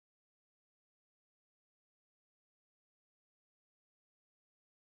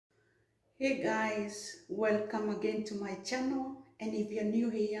Hey guys, welcome again to my channel, and if you're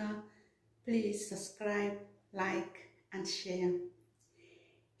new here, please subscribe, like and share.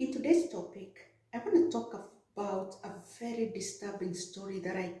 In today's topic, I want to talk about a very disturbing story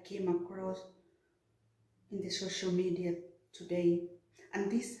that I came across in the social media today,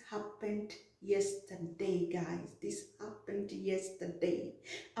 and this happened yesterday, guys. This happened yesterday.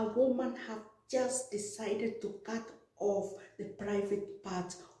 A woman have just decided to cut off the private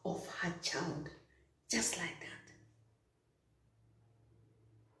parts of her child, just like that.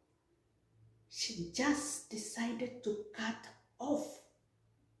 She just decided to cut off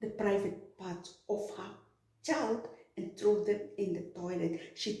the private parts of her child and throw them in the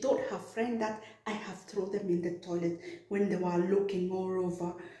toilet. She told her friend that I have thrown them in the toilet when they were looking all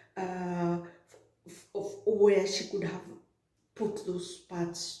over of where she could have put those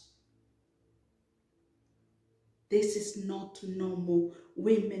parts. This is not normal.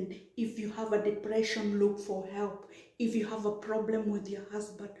 Women, if you have a depression, look for help. If you have a problem with your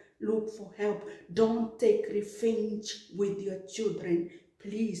husband, look for help. Don't take revenge with your children.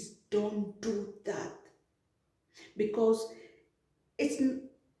 Please don't do that. Because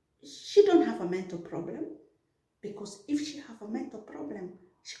she don't have a mental problem. Because if she have a mental problem,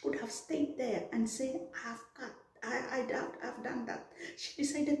 she could have stayed there and say, I've done that. She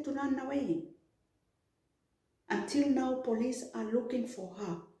decided to run away. Until now, police are looking for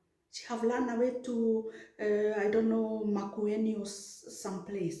her. She have run away to, I don't know, Makueni or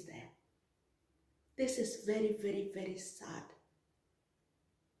someplace there. This is very, very, very sad.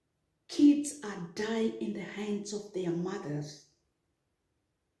 Kids are dying in the hands of their mothers.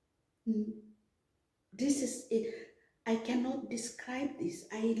 This is it. I cannot describe this.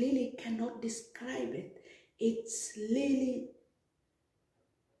 I really cannot describe it. It's really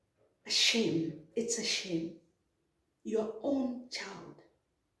a shame. It's a shame. Your own child,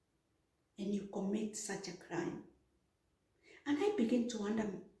 and you commit such a crime. And I begin to wonder,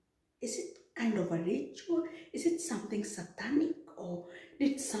 is it kind of a ritual? Is it something satanic? Or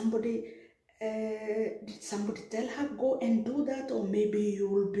did somebody tell her, go and do that? Or maybe you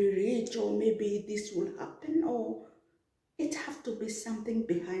will be rich, or maybe this will happen, or it have to be something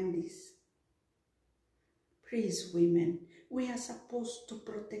behind this. Please, women, we are supposed to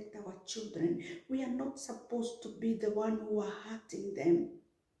protect our children. We are not supposed to be the one who are hurting them.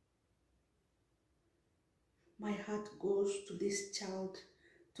 My heart goes to this child,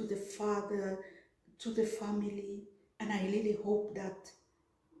 to the father, to the family, and I really hope that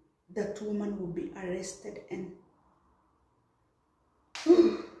that woman will be arrested. And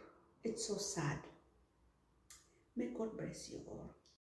it's so sad. May God bless you all.